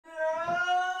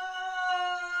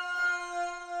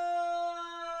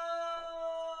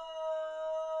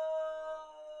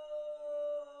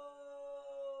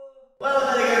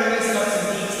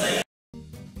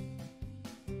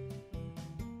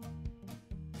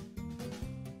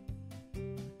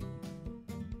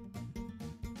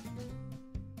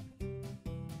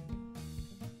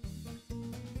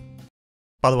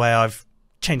By the way, I've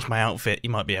changed my outfit, you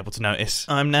might be able to notice.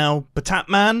 I'm now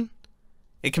Batman.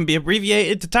 It can be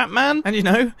abbreviated to Tapman. And you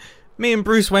know, me and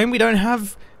Bruce Wayne,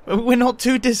 we're not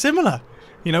too dissimilar.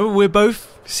 You know, we're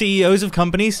both CEOs of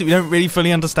companies that we don't really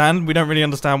fully understand. We don't really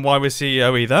understand why we're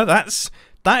CEO either.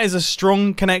 That is a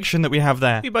strong connection that we have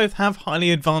there. We both have highly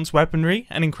advanced weaponry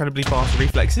and incredibly fast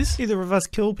reflexes. Neither of us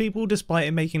kill people despite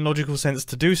it making logical sense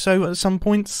to do so at some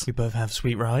points. We both have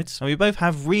sweet rides. And we both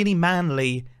have really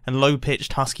manly and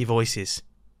low-pitched husky voices.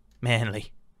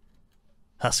 Manly.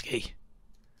 Husky.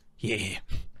 Yeah.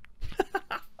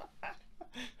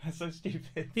 That's so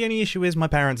stupid. The only issue is my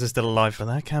parents are still alive, but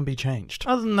that can be changed.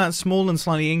 Other than that small and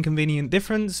slightly inconvenient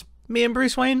difference, me and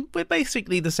Bruce Wayne, we're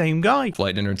basically the same guy.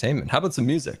 Flight entertainment. How about some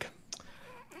music?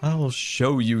 I'll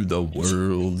show you the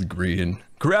world, Grian.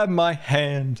 Grab my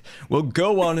hand. We'll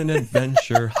go on an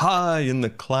adventure high in the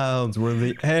clouds where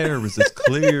the air is as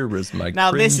clear as my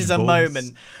Now this is a voice.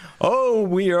 moment. Oh,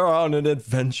 we are on an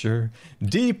adventure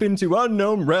deep into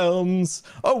unknown realms.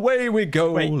 Away we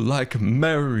go like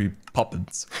Mary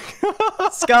Poppins.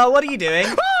 Scar, what are you doing?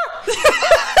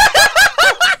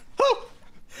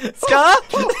 Scar?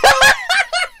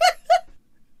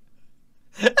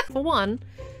 For one,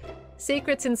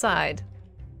 secrets inside.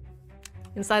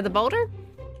 Inside the boulder?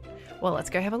 Well, let's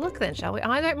go have a look then, shall we?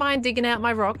 I don't mind digging out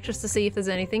my rock just to see if there's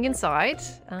anything inside.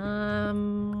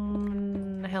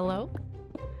 Hello?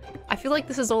 I feel like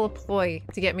this is all a ploy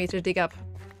to get me to dig up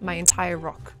my entire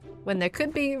rock, when there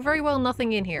could be very well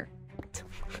nothing in here.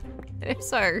 And if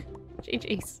so,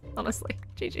 GG's. Honestly,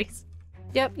 GG's.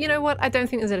 Yep, you know what? I don't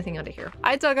think there's anything under here.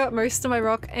 I dug up most of my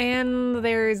rock and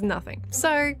there is nothing.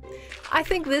 So, I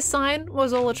think this sign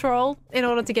was all a troll in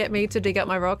order to get me to dig up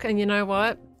my rock, and you know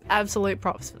what? Absolute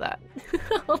props for that.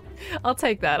 I'll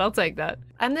take that, I'll take that.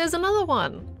 And there's another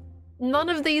one. None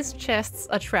of these chests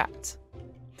are trapped,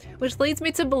 which leads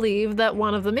me to believe that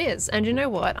one of them is. And you know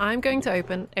what? I'm going to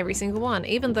open every single one,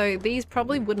 even though these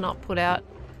probably would not put out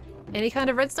any kind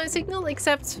of redstone signal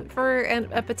except for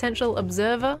a potential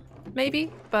observer,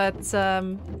 maybe. But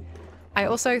I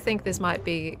also think this might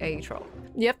be a troll.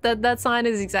 Yep, that sign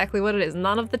is exactly what it is.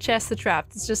 None of the chests are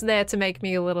trapped. It's just there to make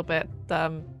me a little bit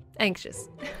anxious.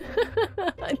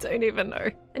 I don't even know.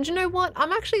 And you know what?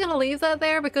 I'm actually going to leave that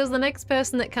there because the next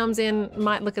person that comes in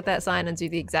might look at that sign and do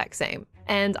the exact same.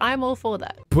 And I'm all for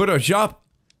that. Put a shop.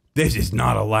 This is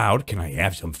not allowed. Can I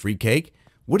have some free cake?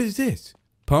 What is this?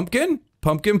 Pumpkin?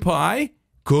 Pumpkin pie?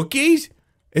 Cookies?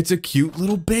 It's a cute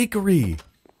little bakery.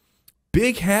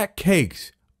 Big Hat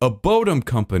Cakes, a Bodum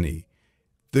company.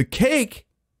 The cake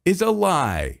is a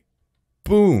lie.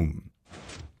 Boom.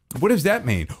 What does that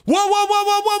mean? Whoa, whoa, whoa,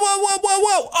 whoa, whoa, whoa, whoa, whoa,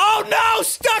 whoa! Oh no!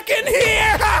 Stuck in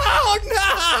here! Oh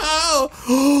no!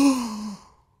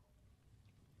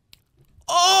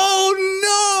 Oh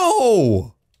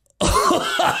no!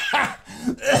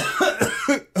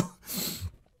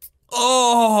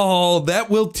 Oh, that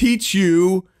will teach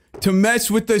you to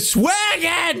mess with the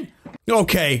swaggin'!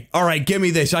 Okay, alright, give me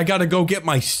this. I gotta go get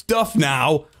my stuff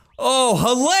now. Oh,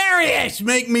 hilarious!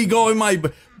 Make me go in my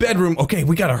bedroom. Okay,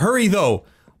 we gotta hurry though.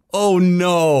 Oh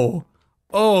no.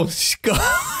 Oh, Scott.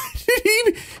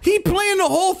 he planned the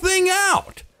whole thing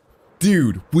out.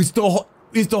 Dude, is the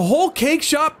whole cake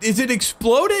shop, is it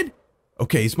exploded?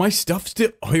 Okay, is my stuff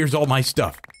still? Oh, here's all my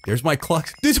stuff. There's my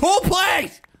clucks. This whole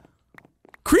place!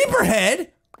 Creeper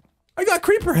head? I got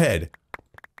creeper head.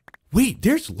 Wait,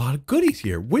 there's a lot of goodies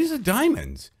here. Where's the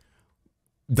diamonds?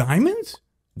 Diamonds?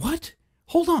 What?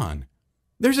 Hold on.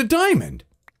 There's a diamond.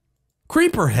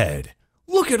 Creeper head.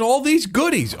 Look at all these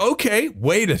goodies. Okay,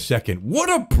 wait a second. What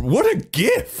a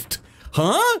gift.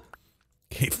 Huh?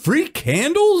 Free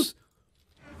candles?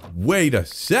 Wait a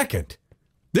second.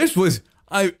 This was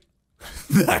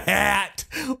the hat.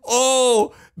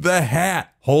 Oh, the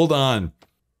hat. Hold on.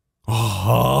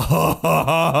 Aha!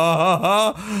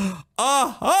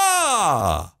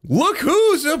 Look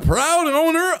who's a proud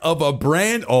owner of a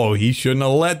brand. Oh, he shouldn't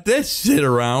have let this sit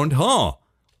around, huh?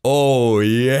 Oh,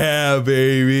 yeah,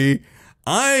 baby.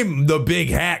 I'm the big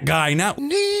hat guy now.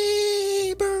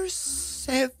 Neighbors,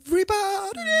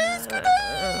 everybody is good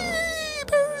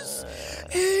neighbors.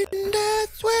 And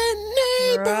that's when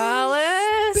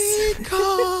neighbors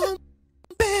become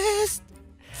best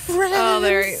friends. Oh,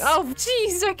 there he is. Oh,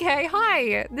 jeez, okay,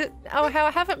 hi.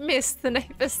 I haven't missed the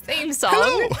Neighbours theme song.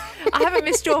 Hello. I haven't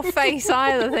missed your face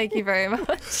either, thank you very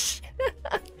much.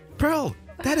 Pearl,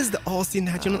 that is the Aussie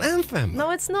national anthem.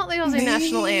 No, it's not the Aussie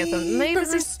national anthem.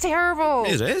 Neighbours is terrible.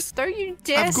 It is? Don't you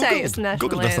dare I've say it's national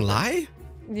Google anthem. doesn't lie.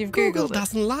 You've Google Googled it.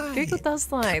 doesn't lie. Google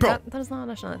does lie. Bro. That is not a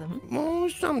national anthem. Oh,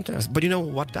 sometimes. But you know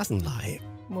what doesn't lie?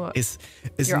 What? Is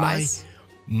Your my eyes.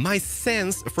 my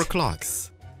sense for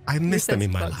clocks. I miss them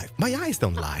in my sense life. My eyes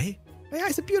don't lie. My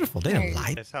eyes are beautiful. They don't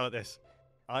lie. How about this?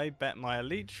 I bet my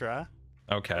elytra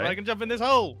Okay. I can jump in this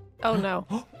hole. Oh no.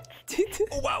 Oh,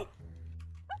 wow.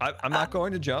 I'm not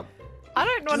going to jump. I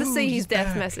don't want to Dude, see he's his death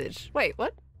back. message. Wait,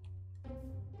 what?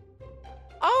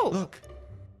 Oh, Look.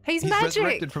 he's He's magic.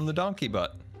 resurrected from the donkey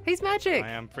butt. He's magic. I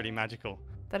am pretty magical.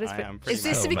 That is. I am pretty Is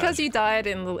this so because you magic. died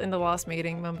in the last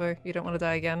meeting, Mumbo? You don't want to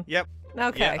die again? Yep.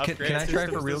 Okay. Yeah, Can I try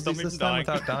for realsies this time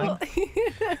without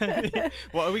dying?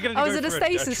 What are we going to Oh, go is it a for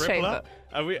stasis triplet?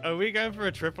 chamber? Are we going for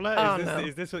a triplet? Oh, is, this, no.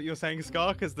 is this what you're saying,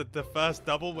 Scar? Because the first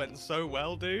double went so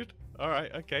well, dude. All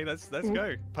right, okay, let's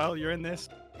go. Pearl, you're in this.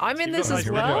 I'm in You've this got as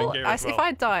nice well. rejoin gear as If well.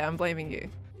 I die, I'm blaming you.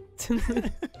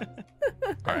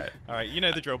 All right. All right, you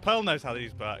know the drill. Pearl knows how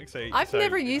these work. So I've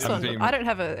never used I'm one. being- I don't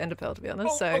have an ender pearl to be honest.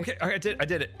 Oh, so. okay. I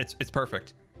did it. It's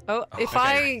perfect. Oh, if okay,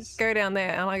 I nice. go down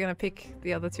there, am I gonna pick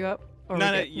the other two up? Or No,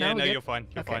 we no, good? yeah, we're no, good? you're fine.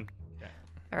 You're Okay. fine. Yeah,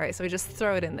 All right, so we just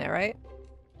throw it in there, right?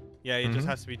 yeah, it just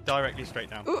has to be directly straight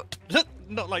down. Ooh.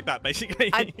 Not like that,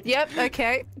 basically. Yep.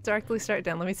 Okay. Directly straight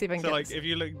down. Let me see if I can So get like, this. if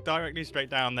you look directly straight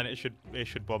down, then it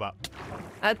should bob up.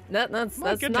 That's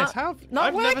My goodness, not I've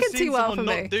not never working seen too well for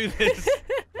someone me. not do this.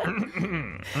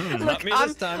 Not me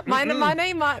this time. My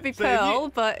name might be So if you- Pearl,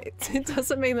 but it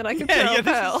doesn't mean that I can throw yeah, a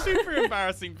Pearl. this is super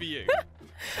embarrassing for you.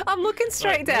 I'm looking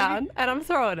straight maybe- down and I'm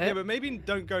throwing it. Yeah, but maybe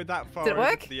don't go that far Did it over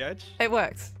work? to the edge. It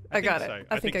worked. I got it. So.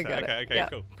 I think I so. got Okay, it. okay, Yeah.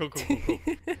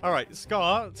 cool. All right,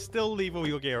 Scar, still leave all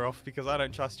your gear off because I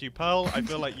don't trust you. Pearl, I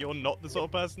feel like you're not the sort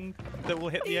of person that will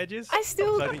hit the edges. I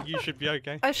still- So I think you should be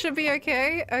okay. I should be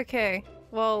okay. Okay.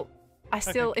 Well, I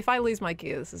still. If I lose my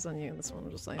gear, this is on you. This one,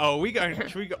 I'm just saying. Oh,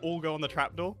 should we all go on the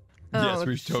trapdoor? Yes, Oh,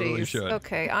 we totally jeez. should.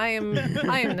 Okay, I am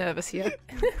nervous here.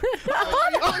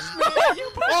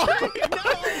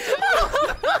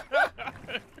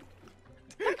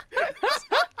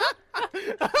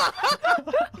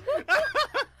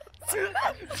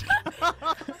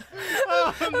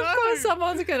 Of course,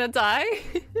 someone's gonna die.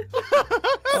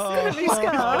 It's gonna be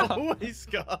Scar. Always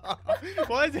Scar.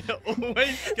 Why is it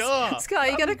always Scar? Scar,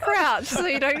 you gotta crouch so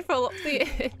you don't fall off the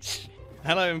edge.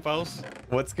 Hello, Impulse.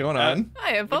 What's going on?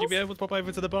 Hi, Would Impulse. you be able to pop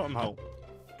over to the bottom hole?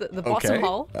 The bottom Okay.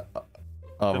 hole.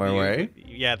 On my way.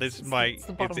 Yeah, this is my. it's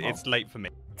the bottom It's hole. late for me.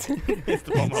 It's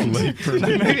the bottom hole. late for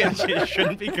me. Maybe actually it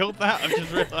shouldn't be called that. I've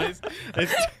just realised.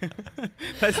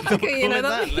 Let's not Okay, you call know it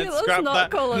that- that. let's scrap not that.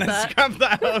 call it Let's that. scrap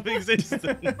that out of existence.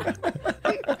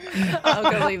 I'm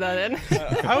gonna leave that in.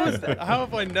 How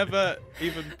have I never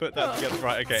even put that together?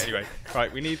 Right. Okay. Anyway.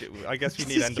 Right. I guess we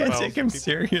need Just ender can't pearls. take him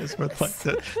serious with like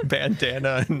the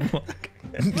bandana and like.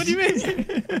 What do you mean?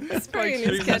 It's pretty in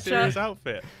his Extremely serious ketchup.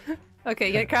 outfit. Okay,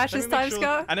 you get crash Let this me make time, sure-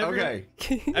 Scar? And everyone,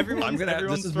 Okay. everyone's, I'm gonna.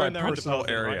 everyone's This is my throwing their ender personal pearls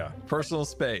in, right? area, personal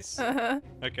space.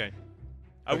 Okay.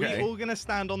 Are we Okay. all gonna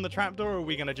stand on the trapdoor, or are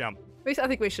we gonna jump? I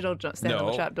think we should all stand on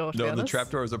the trapdoor. To be no, the honest.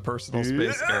 trapdoor is a personal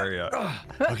space area.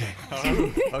 Okay.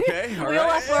 Okay. All We all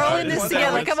right. we're all in Alright, this one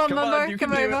together. down. Come on, Mumbo. You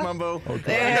Come can do over. it, Mumbo.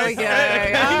 There we go.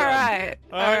 Okay. All right.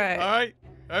 All right. All right.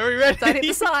 Are we ready? Don't hit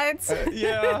the sides.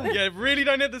 Yeah. Yeah, really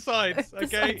don't hit the sides. The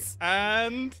Okay. sides.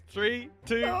 And 3,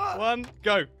 2, 1,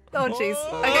 go. Oh jeez.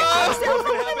 Oh. Okay. Oh, still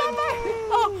falling,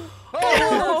 Mumbo.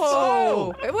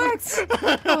 Oh. It works.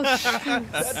 Oh,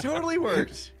 shoot. That totally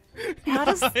worked. How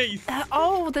does Nice. that?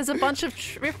 Oh, there's a bunch of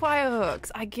tripwire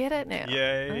hooks. I get it now.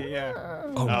 Yeah.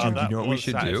 Oh, dude, that you know what we was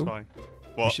should satisfying. do?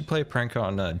 What? We should play a prank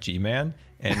on G-Man,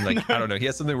 and like I don't know, he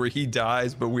has something where he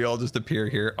dies, but we all just appear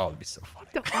here. Oh, it'd be so funny.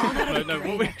 Oh, that'd No, be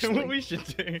no. great, What we should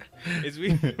do is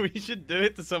we should do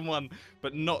it to someone,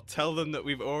 but not tell them that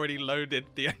we've already loaded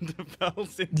the ender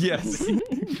pearls in. Yes.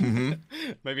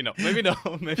 Maybe not. Maybe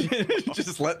not. Maybe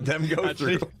Just let them go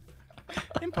Actually- through.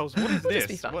 Impulse. What is Just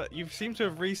be this? fun. What you seem to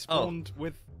have respawned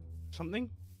with something.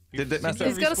 Did that mess seem to up?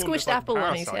 He's got a respawn with, squished like, apple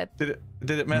on his parasite. head.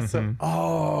 Did it mess up?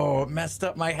 Oh, it messed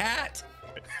up my hat.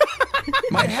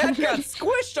 My hat got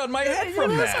squished on my head It's a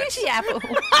from little that. squishy apple.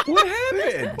 What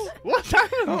happened? What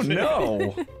happened? Oh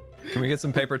no. Can we get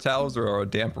some paper towels or a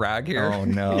damp rag here? Oh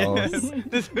no. Yes,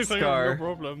 this is like a Scar. real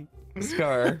problem.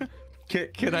 Scar,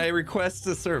 can I request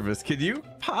a service? Can you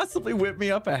possibly whip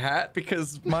me up a hat?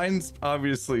 Because mine's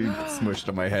obviously smushed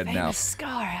on my head now. Famous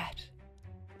Scar hat.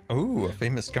 Ooh, a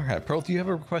famous scar hat. Pearl, do you have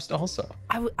a request also?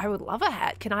 I would love a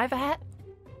hat. Can I have a hat?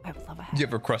 I would love a hat. Do you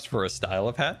have a request for a style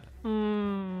of hat?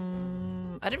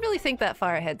 I didn't really think that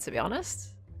far ahead, to be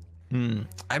honest. I mean,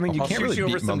 you I'll can't shoot really you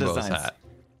over beat some Mumbo's designs. hat.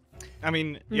 I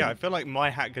mean, yeah, I feel like my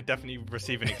hat could definitely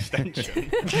receive an extension.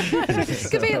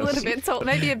 Could be a little bit tall.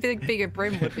 Maybe a bigger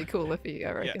brim would be cool if you,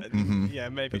 I Yeah, reckon. yeah,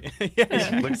 maybe.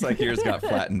 yeah, Looks like yours got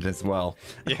flattened as well.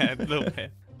 yeah, a little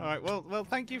bit. All right, well,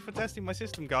 thank you for testing my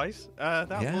system, guys. That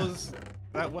Yeah. was.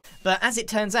 But as it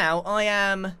turns out, I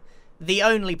am the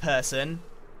only person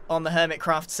on the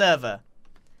Hermitcraft server.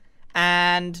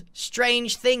 And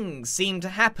strange things seem to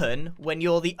happen when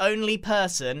you're the only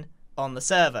person on the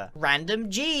server. Random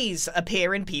G's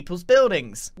appear in people's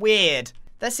buildings. Weird.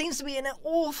 There seems to be an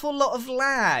awful lot of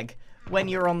lag when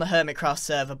you're on the Hermitcraft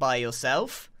server by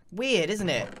yourself. Weird, isn't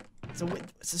it?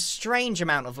 It's a strange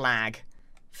amount of lag.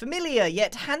 Familiar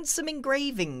yet handsome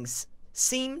engravings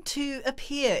seem to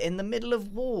appear in the middle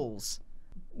of walls.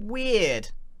 Weird.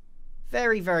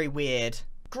 Very, very weird.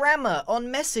 Grammar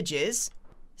on messages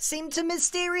seem to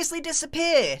mysteriously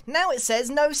disappear. Now it says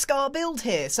no Scar build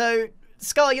here, so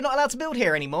Scar, you're not allowed to build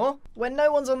here anymore. When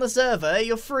no one's on the server,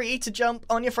 you're free to jump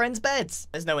on your friends' beds.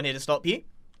 There's no one here to stop you.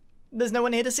 There's no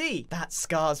one here to see. That's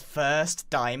Scar's first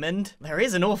diamond. There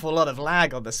is an awful lot of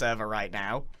lag on the server right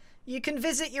now. You can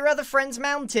visit your other friends'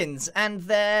 mountains and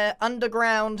their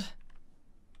underground...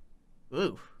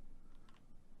 Ooh.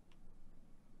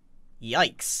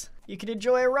 Yikes. You can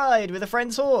enjoy a ride with a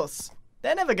friend's horse.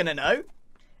 They're never gonna know.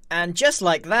 And just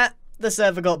like that, the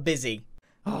server got busy.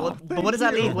 But what does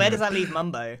that leave? Where does that leave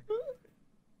Mumbo?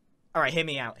 Alright, hear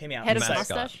me out, hear me out. Head of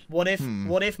mustache. What if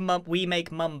we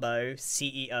make Mumbo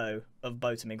CEO of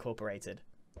Botum Incorporated?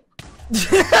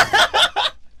 These are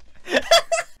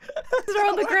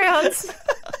on the grounds.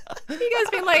 You guys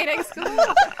been late at school?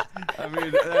 I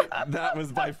mean, that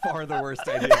was by far the worst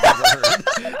idea I've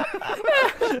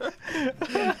ever heard.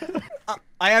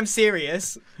 I am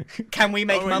serious. Can we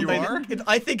make Mumbo? You are?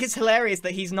 I think it's hilarious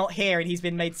that he's not here and he's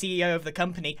been made CEO of the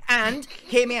company. And,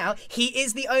 hear me out, he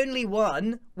is the only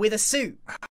one with a suit.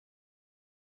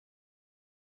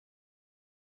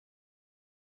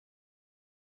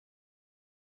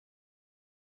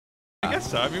 I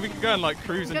guess so. I mean, we could go and like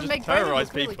cruise and Gonna just make Grian terrorize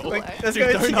look really people. cool, though. Let's Do go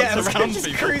donuts together. Let's around just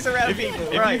people. cruise around people.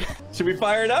 Right. Should we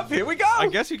fire it up? Here we go! I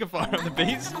guess you can fire on the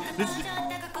beats.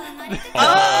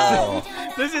 Oh!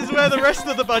 This is where the rest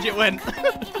of the budget went.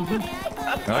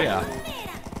 Oh yeah.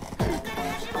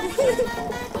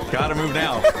 Gotta move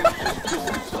now.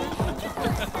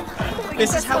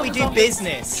 This is how we do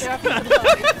business. Let's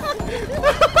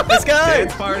Let's go!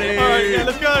 Dance party! Alright, yeah,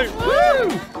 let's go.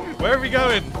 Woo! Where are we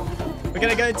going? We're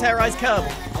gonna go terrorize Cub.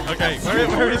 Okay,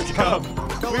 where is Cub?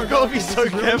 We've got to be so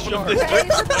careful of this.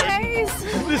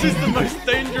 This is the most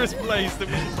dangerous place that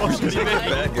we can possibly Take this be.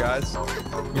 bed, guys.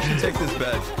 We should take this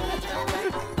bed.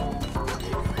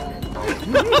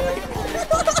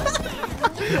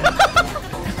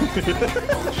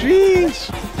 Jeez.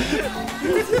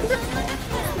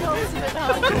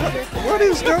 What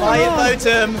is going Buy it, on?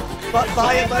 Botum.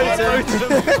 Buy it, Botum.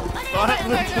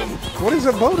 What is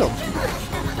a modem?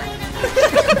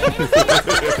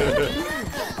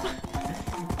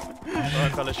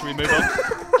 Alright, fellas, should we move on?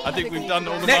 I think we've done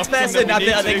all the Next marketing person. that we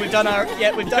need I think to. we've done our we've done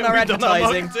our We've done our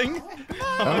advertising. marketing.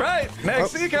 All right,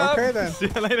 next see you, Cub. Okay then. See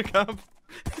you later, Cub.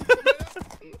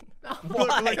 Look,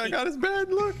 I got his bed.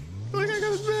 Look, I got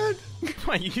his bed.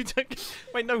 Wait, you took.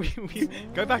 Wait, no, we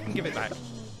go back and give it back.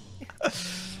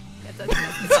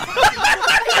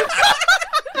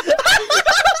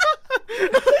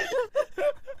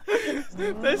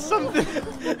 There's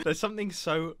something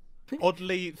so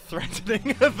oddly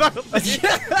threatening about this.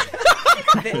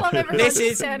 This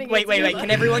is wait.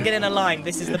 Can everyone get in a line?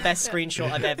 This is the best screenshot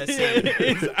I've ever seen.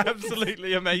 It's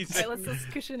absolutely amazing. Okay, let's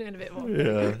cushion in a bit more.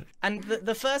 Yeah. And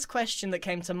the first question that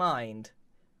came to mind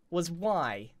was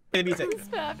why. The music.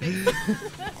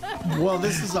 Well,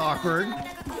 this is awkward.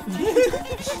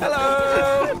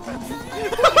 Hello.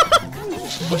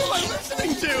 What am I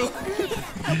listening to?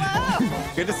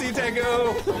 Good to see you,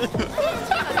 Tango.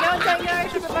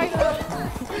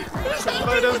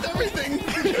 With everything.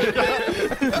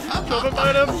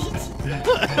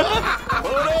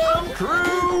 Bodum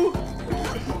crew.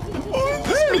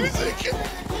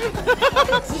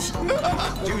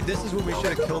 Dude, this is when we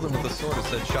should have killed him with a sword and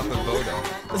said shop and Bodum.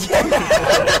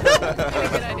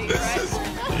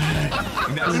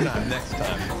 Good idea, right? Next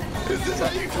time. Is this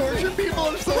how you torture people?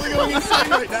 I'm slowly going insane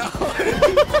right now.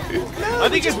 I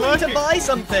think it's To working. buy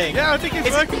something. Yeah, I think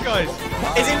it's working, guys.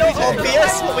 Is it not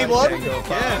obvious what we want?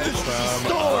 Yeah,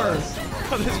 Stores.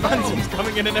 this phantom's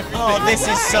coming in and everything. Oh, this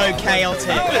is so chaotic.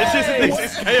 This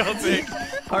is chaotic.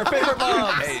 Our favorite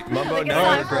mom. Hey, Mumbo,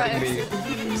 now it's you're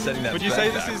regretting me setting that Would you bed say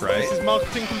back, this right? is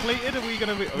marketing completed? Are we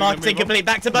gonna be Marketing complete.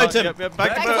 Back to Botum. Yeah, back to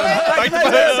Back to Botum. Botum. Back to Back to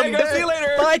Botum. Tango, see you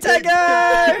later. Bye, Tango.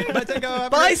 Bye, Tango. Have a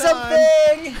Buy great time.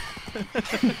 something.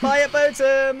 Buy at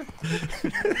Botum.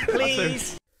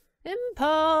 Please.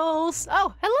 Impulse.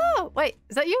 Oh, hello. Wait,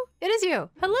 is that you? It is you.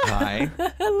 Hello. Hi.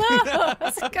 Hello.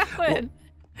 How's it going?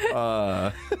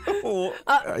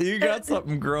 You got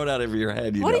something growing out of your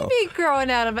head, you What know. do you mean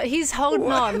growing out of it? He's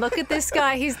holding on. Look at this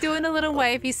guy. He's doing a little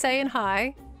wave. He's saying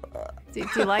hi. Do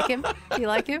you like him? Do you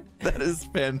like him? That is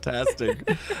fantastic.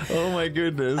 Oh my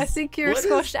goodness. I think your What is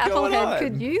squashed apple going head on?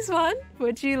 could use one.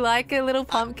 Would you like a little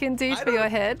pumpkin dude for your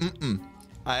head?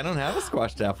 I don't have a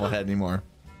squashed apple head anymore.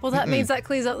 Well, that means that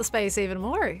clears up the space even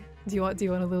more. Do you want a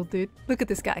little dude? Look at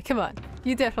this guy. Come on.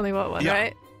 You definitely want one, Yeah.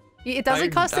 right? It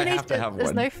doesn't cost I any. have to have There's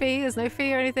one. no fee. There's no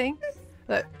fee or anything.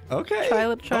 Look, Okay. Try a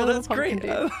little that's pumpkin great.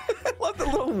 dude. I love the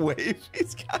little wave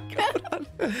he's got going on.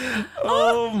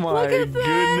 Oh my look at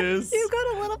that. goodness. You've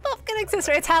got a little pumpkin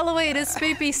accessory. It's Halloween. It's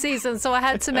spooky season, so I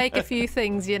had to make a few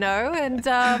things, you know. And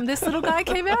this little guy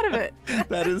came out of it.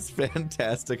 That is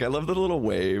fantastic. I love the little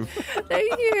wave.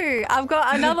 Thank you. I've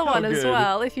got another one as good.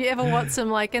 well. If you ever want some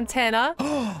like antenna,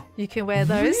 you can wear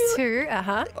those too.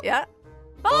 Yeah.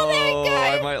 Oh, there we go.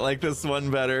 I might like this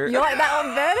one better. You like that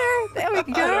one better? There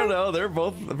we go. I don't know. They're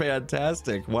both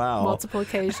fantastic. Wow. Multiple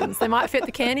occasions. They might fit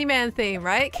the Candyman theme,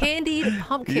 right? Candied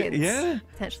pumpkins. Yeah.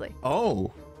 Potentially.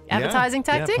 Oh. Advertising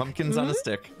yeah. tactic? Yeah, pumpkins on a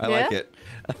stick. I Yeah. like it.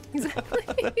 Exactly.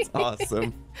 That's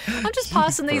awesome. I'm just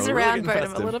passing these Really around, getting Bodum, a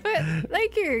festive. little bit.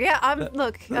 Thank you. Yeah,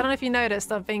 look, I don't know if you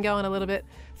noticed, I've been going a little bit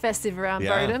festive around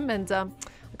Yeah. Bodum, and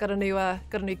I've got a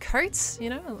new coat, you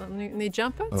know, a new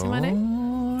jumper to my name.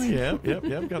 Oh, yep. Got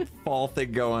the fall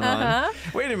thing going on.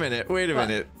 Wait a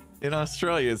minute. In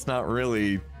Australia, it's not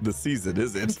really the season,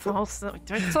 is it? Also,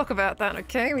 don't talk about that,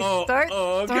 okay?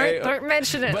 Okay. Don't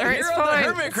mention it. But All right, here it's on the fine.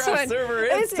 Hermitcraft It's fine. server,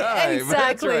 it's time. Exactly.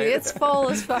 That's right. It's fall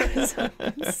as far as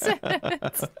I'm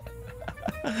concerned.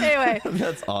 Anyway,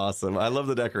 That's awesome. I love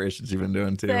the decorations you've been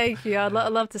doing too. thank you. I'd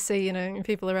love to see, you know,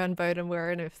 people around Bodum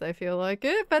wearing if they feel like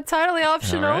it, but totally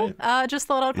optional. All Just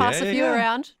thought I'd pass a few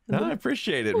around. No, I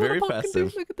appreciate it. Little Very pumpkin festive.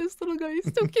 dude. Look at this little guy.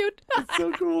 He's so cute.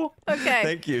 So cool. Okay.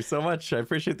 Thank you so much. I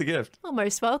appreciate the gift. Well,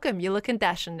 most welcome. You're looking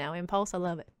dashing now, Impulse. I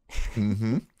love it.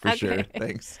 For sure. Okay.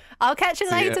 Thanks. I'll catch you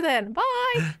See ya. later then. Bye.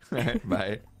 All right.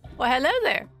 Bye. Well, hello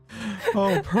there.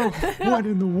 Oh, Pearl, what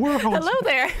in the world? Hello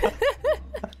there.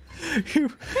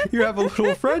 You have a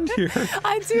little friend here.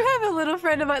 I do have a little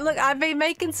friend of mine. Look, I've been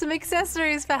making some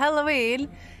accessories for Halloween,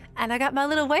 and I got my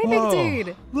little waving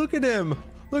dude. Look at him.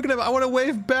 Look at him. I want to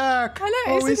wave back. I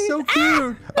know, Oh, isn't he's he- so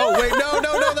cute. Oh, wait.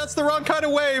 No. That's the wrong kind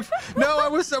of wave. No, I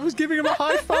was giving him a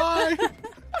high five.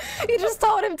 You just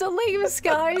told him to leave,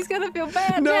 Sky. He's gonna feel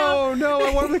bad now. No.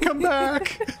 I want him to come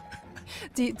back.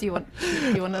 Do you want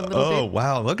a little Oh, dude?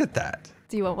 wow. Look at that.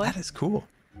 Do you want one? That is cool.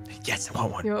 Yes, I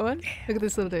want one. You want one? Look at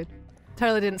this little dude.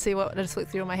 Totally didn't see what I just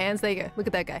flicked through on my hands. There you go. Look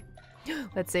at that guy.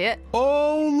 Let's see it.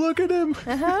 Oh, look at him.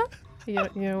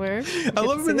 You aware? I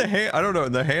love him in the hand. I don't know.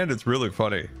 In the hand, it's really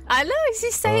funny. I know.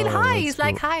 He's saying Oh, hi. that's He's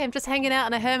like, cool. "Hi, I'm just hanging out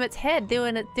on a hermit's head,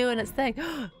 doing its thing."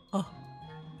 Oh.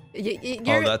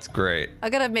 Oh, that's great. I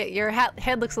gotta admit, your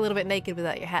head looks a little bit naked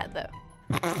without your hat,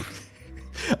 though.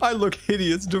 I look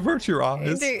hideous. Divert your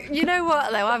eyes. Dude, you know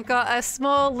what, though? I've got a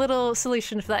small little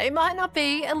solution for that. It might not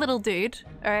be a little dude,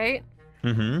 all right?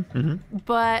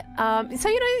 But, so,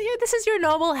 you know, this is your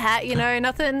normal hat, you know,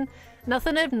 nothing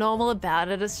abnormal about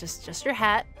it. It's just your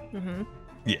hat.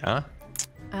 Yeah.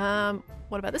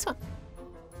 What about this one?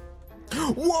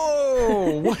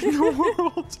 Whoa! What in the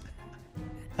world?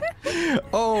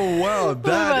 Oh wow,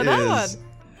 about that that is.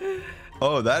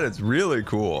 Oh, that is really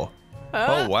cool.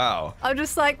 Oh wow. I'm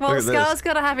just like, well, Look at this. Scar's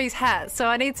got to have his hat, so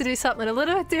I need to do something a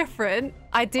little bit different.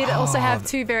 I did also have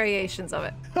two variations of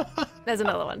it. There's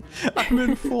another one. I'm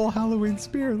in full Halloween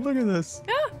spirit. Look at this.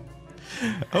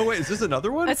 Oh wait, is this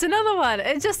another one? It's another one.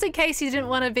 And just in case you didn't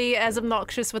want to be as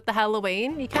obnoxious with the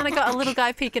Halloween, you kind of got a little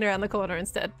guy peeking around the corner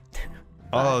instead.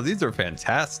 Oh, these are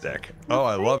fantastic. Oh,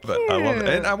 I love it. I love it.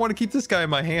 And I want to keep this guy in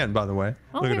my hand, by the way.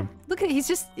 Look at him. Look at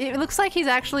it looks like he's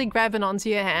actually grabbing onto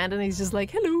your hand and he's just like,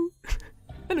 hello.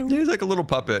 Hello. Yeah, he's like a little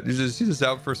puppet. He's just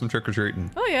out for some trick or treating.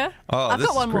 Oh yeah. Oh, I've this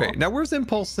got is one great. more. Now, where's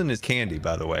Impulse in his candy,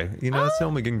 by the way? You know, that's the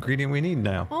only ingredient we need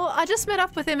now. Well, I just met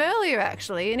up with him earlier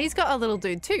actually, and he's got a little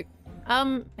dude too.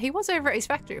 He was over at his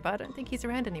factory, but I don't think he's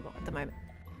around anymore at the moment.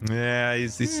 Yeah,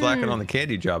 he's slacking on the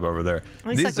candy job over there.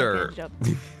 He's These slacking on are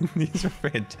the candy these are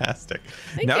fantastic.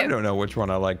 Thank now you. I don't know which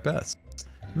one I like best.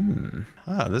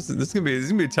 This is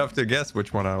gonna be tough to guess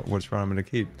which one I'm gonna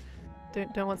keep.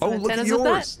 Don't want some Oh, look at antennas with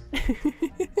yours.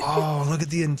 that? Oh, look at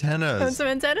the Want antennas. some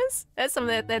antennas? There's some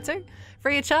there too.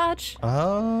 Free of charge.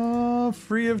 Oh,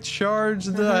 free of charge,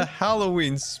 the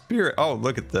Halloween spirit. Oh,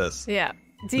 look at this. Yeah.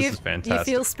 This is Do fantastic.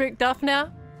 you feel spooked off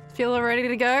now? Feel ready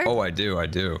to go? Oh, I do.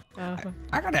 Uh-huh.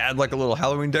 I gotta add like a little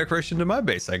Halloween decoration to my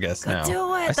base, I guess now. do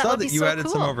it. I That saw would that be you so added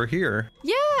some cool. over here.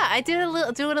 Yeah, I did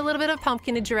doing a little bit of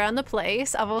pumpkinage around the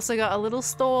place. I've also got a little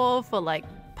store for like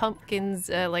pumpkins,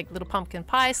 like little pumpkin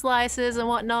pie slices and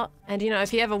whatnot. And you know,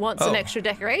 if you ever want some Oh. extra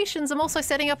decorations, I'm also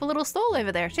setting up a little stall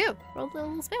over there too, for all the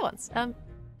little spare ones.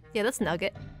 Yeah, that's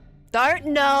Nugget. Don't.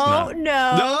 No.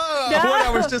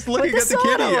 I was just looking at the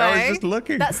kitty. I was just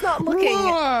looking. That's not looking.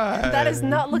 Why? That is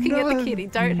not looking at the kitty.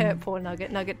 Don't hurt poor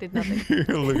Nugget. Nugget did nothing.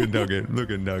 Look at Nugget.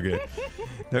 Look at Nugget.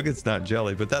 Nugget's not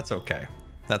jelly, but that's okay.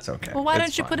 That's okay. Well, why It's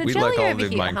don't you fine. put a We jelly like all over the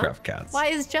here, Minecraft cats. Why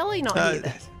is Jelly not here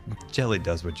then? Jelly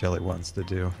does what Jelly wants to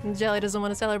do. Jelly doesn't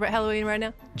want to celebrate Halloween right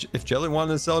now? If Jelly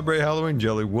wanted to celebrate Halloween,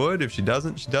 Jelly would. If she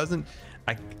doesn't, she doesn't.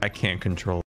 I can't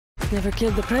control. Never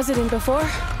killed the president before.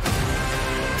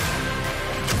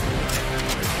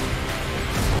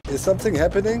 Is something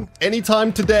happening?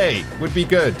 Anytime today would be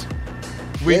good.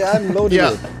 Yeah, I'm loaded.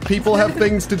 Yeah, people have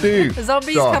things to do. The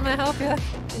zombies Doc. come and help you.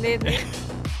 You need me.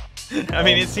 I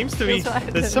mean, it seems to be. That's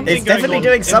right. There's something It's going definitely on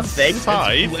doing something.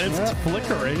 inside. It's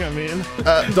flickering, I mean.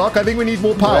 Doc, I think we need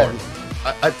more power.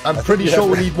 I'm pretty we sure have-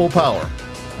 we need more power.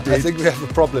 I think we have a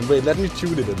problem. Wait, let me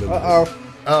tune it a little.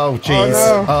 Oh jeez.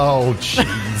 no. Oh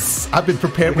jeez. I've been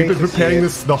preparing. We've been hate to see preparing it.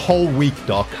 this the whole week,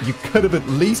 Doc. You could have at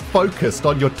least focused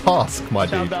on your task, my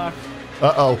Ciao, dude. Doc.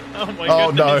 Uh-oh. Oh my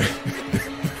Oh no. goodness.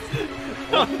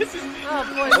 Oh, this is. Oh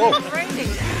boy, it's raining.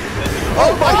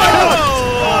 Oh my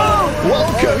god!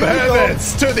 Welcome,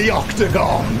 Hermits, to the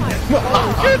Octagon!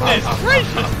 Goodness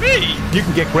gracious me! You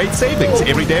can get great savings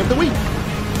every day of the week.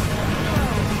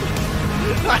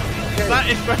 That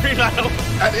is very loud.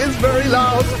 That is very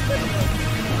loud.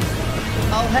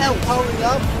 Oh hell! Powering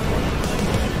up.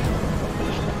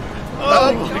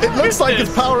 It looks like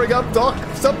it's powering up, Doc.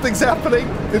 Something's happening.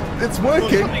 It's Well,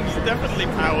 working. something's definitely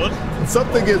powered.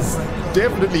 Something is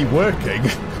definitely working.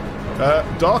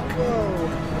 Doc?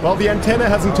 Well, the antenna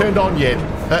hasn't turned on yet.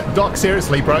 Doc,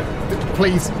 seriously, bro.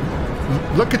 Please,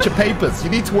 look at your papers. You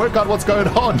need to work out what's going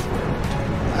on.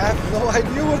 I have no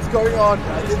idea what's going on.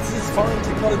 This is foreign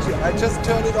technology. I just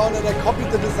turned it on and I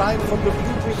copied the design from the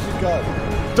blueprint we got.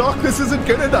 Doc, this isn't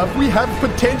good enough. We have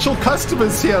potential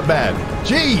customers here, man.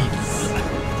 Jeez.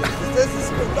 This is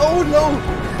good. Oh no!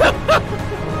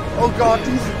 Oh god,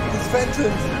 these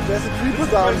phantoms. There's a creeper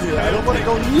down here. I don't want to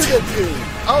go near that thing.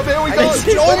 Oh, there we I go. can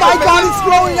see- oh my god, it's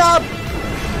blowing up!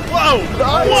 Whoa!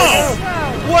 Nice. Whoa!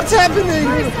 What's happening?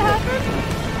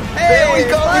 There we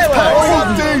go. It's powering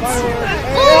up, dudes.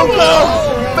 Oh,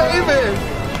 baby.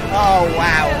 Oh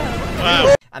wow!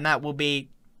 Wow! And that'll be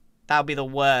the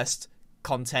worst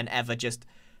content ever. Just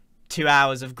 2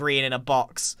 hours of Grian in a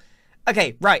box.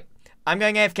 Okay, right. I'm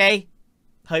going AFK.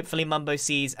 Hopefully Mumbo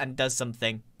sees and does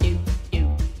something.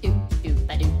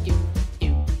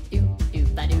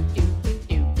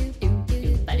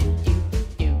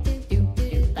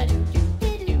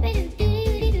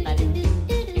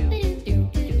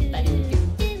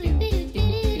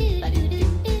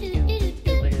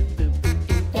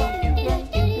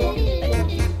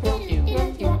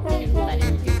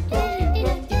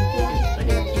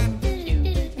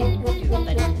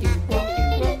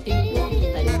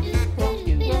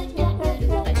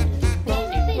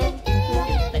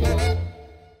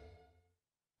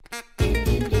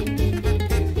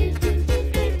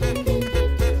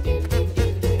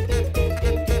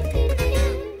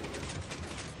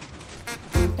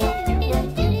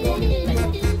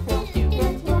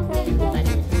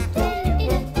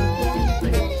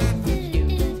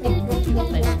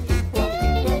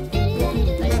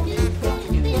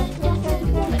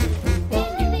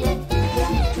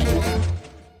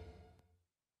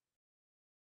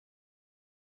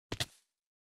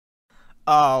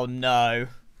 Oh no.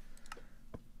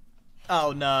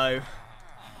 Oh no.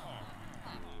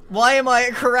 Why am I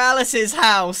at Corralis's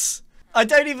house? I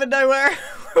don't even know where.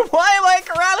 Why am I at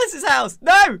Corralis's house?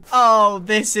 No! Oh,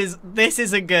 this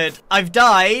isn't good. I've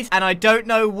died and I don't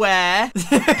know where.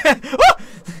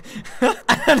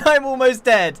 And I'm almost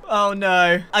dead. Oh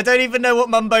no. I don't even know what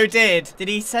Mumbo did. Did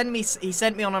he send me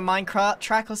on a minecart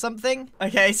track or something?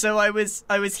 Okay, so I was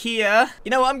here.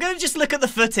 You know what? I'm gonna just look at the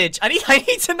footage. I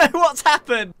need to know what's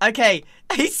happened. Okay,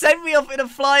 he sent me off in a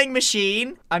flying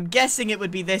machine. I'm guessing it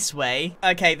would be this way.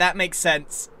 Okay, that makes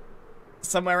sense.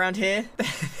 Somewhere around here.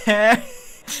 There.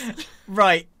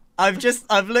 Right. I've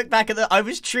looked back at I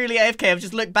was truly AFK. I've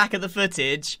just looked back at the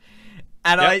footage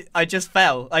and Yep. I just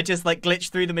fell. I just like glitched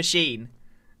through the machine.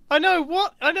 I know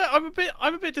what. I know.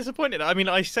 I'm a bit disappointed. I mean,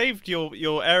 I saved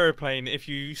your aeroplane if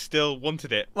you still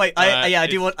wanted it. Wait, I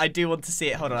do want to see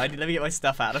it. Hold on, let me get my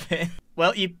stuff out of here.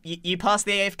 Well, you passed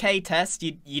the AFK test.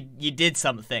 You did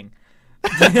something.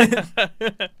 Do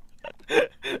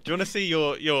you want to see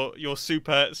your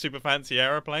super fancy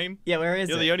aeroplane? Yeah, where is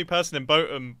You're it? the only person in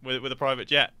Botham with a private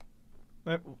jet.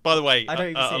 Where- By the way, I don't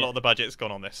even a see lot it. of the budget's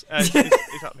gone on this.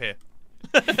 It's up here.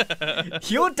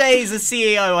 Your days as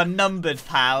CEO are numbered,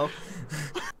 pal.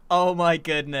 Oh my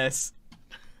goodness.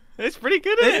 It's pretty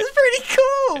good, isn't This it? is pretty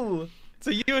cool. So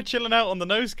you were chilling out on the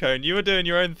nose cone, you were doing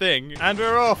your own thing, and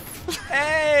we're off.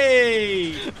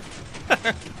 Hey!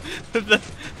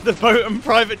 the boat and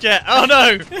private jet. Oh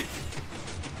no!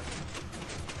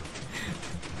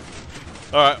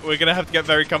 Alright, we're gonna have to get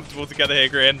very comfortable together here,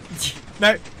 Grian.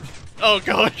 No. Oh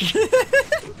gosh.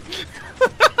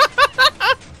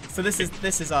 So this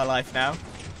is our life now.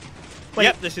 Wait,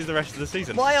 Yep, this is the rest of the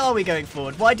season. why are we going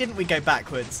forward? Why didn't we go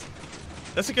backwards?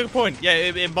 That's a good point. Yeah,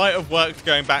 it might have worked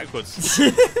going backwards.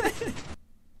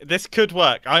 This could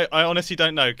work. I honestly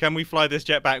don't know. Can we fly this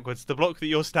jet backwards? The block that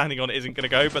you're standing on isn't going to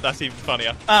go, but that's even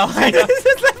funnier. Oh, I just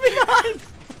left me behind.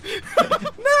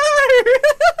 No!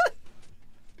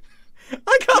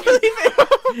 I can't believe it.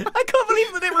 I can't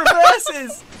believe that it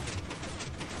reverses.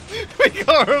 We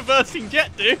got a reversing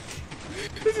jet, dude.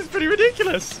 This is pretty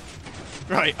ridiculous.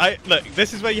 Right, look,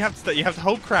 this is where you have to stay. You have to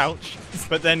hold crouch,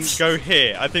 but then go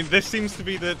here. I think this seems to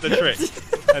be the trick.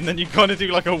 And then you kind of do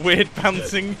like a weird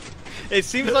bouncing. It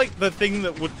seems like the thing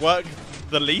that would work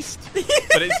the least,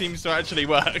 but it seems to actually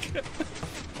work.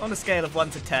 On a scale of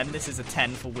 1 to 10, this is a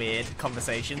 10 for weird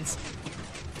conversations.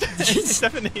 It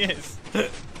definitely is.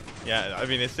 Yeah, I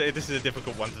mean, this is a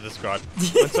difficult one to describe.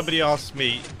 When somebody asks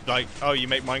me, like, "Oh, you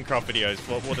make Minecraft videos?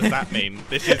 What does that mean?"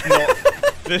 This is not.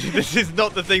 This is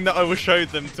not the thing that I will show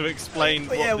them to explain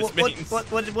what this means.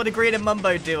 What did Grian and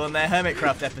Mumbo do on their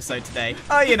Hermitcraft episode today?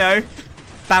 Oh, you know,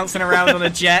 bouncing around on a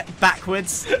jet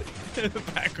backwards.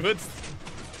 Backwards.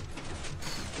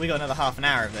 We got another half an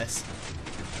hour of this.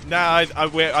 No,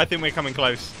 I think we're coming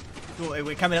close.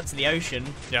 We're coming up to the ocean.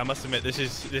 Yeah, I must admit, this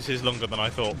is longer than I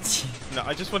thought. No,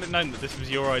 I just want it known that this was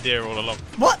your idea all along.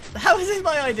 What? How is this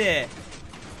my idea?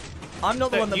 I'm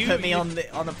not the one that put me on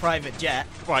the private jet.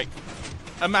 Right.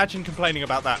 Imagine complaining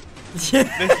about that. Listen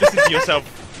to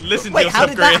yourself. Listen to Wait, yourself, how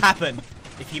did Grian. that happen?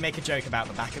 If you make a joke about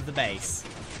the back of the base,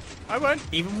 I won't.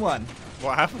 even one,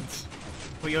 What happens?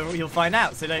 well, you'll find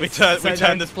out. So don't. We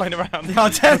turn this plane around. I'll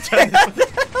turn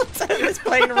this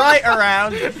plane right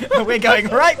around, and we're going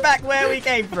right back where we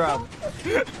came from.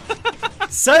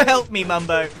 So help me,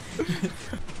 Mumbo.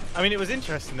 I mean, it was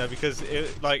interesting though because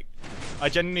I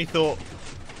genuinely thought,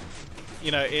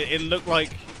 it looked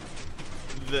like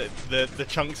the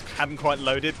chunks hadn't quite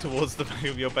loaded towards the back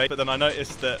of your base, but then I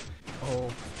noticed that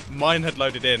mine had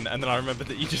loaded in, and then I remembered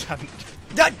that you just hadn't.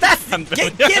 Get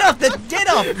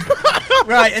off!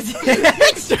 Right.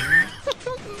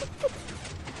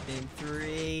 In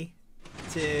 3,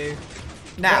 2,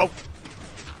 now. Whoa.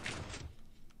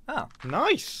 Oh,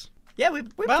 Nice. yeah, we're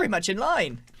pretty much in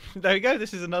line. There you go.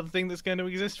 This is another thing that's going to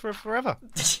exist for forever.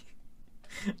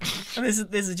 And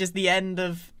this is just the end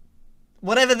of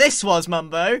whatever this was,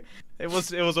 Mumbo. It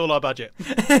was all our budget.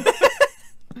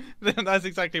 That's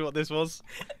exactly what this was.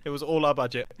 It was all our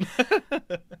budget.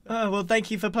 Oh, well, thank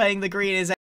you for playing the Grian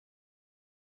is